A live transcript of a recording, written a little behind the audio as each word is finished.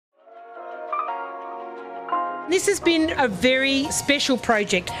This has been a very special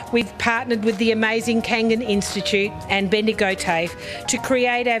project. We've partnered with the amazing Kangan Institute and Bendigo TAFE to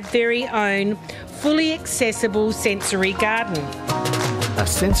create our very own fully accessible sensory garden. A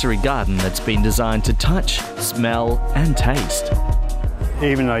sensory garden that's been designed to touch, smell and taste.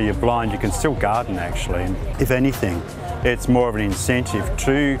 Even though you're blind, you can still garden actually. If anything, it's more of an incentive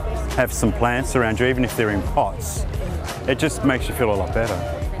to have some plants around you, even if they're in pots. It just makes you feel a lot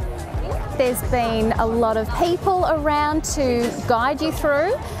better. There's been a lot of people around to guide you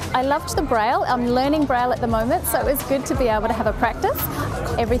through. I loved the Braille. I'm learning Braille at the moment, so it was good to be able to have a practice.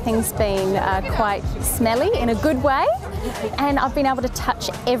 Everything's been quite smelly in a good way, and I've been able to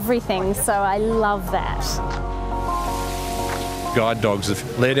touch everything, so I love that. Guide dogs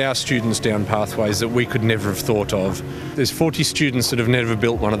have led our students down pathways that we could never have thought of. There's 40 students that have never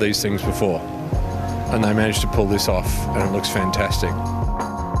built one of these things before, and they managed to pull this off, and it looks fantastic.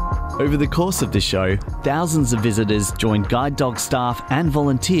 Over the course of the show, thousands of visitors joined guide dog staff and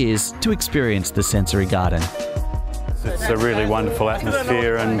volunteers to experience the sensory garden. It's a really wonderful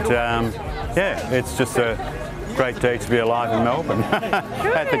atmosphere, and yeah, it's just a great day to be alive in Melbourne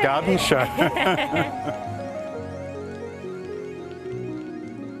at the garden show.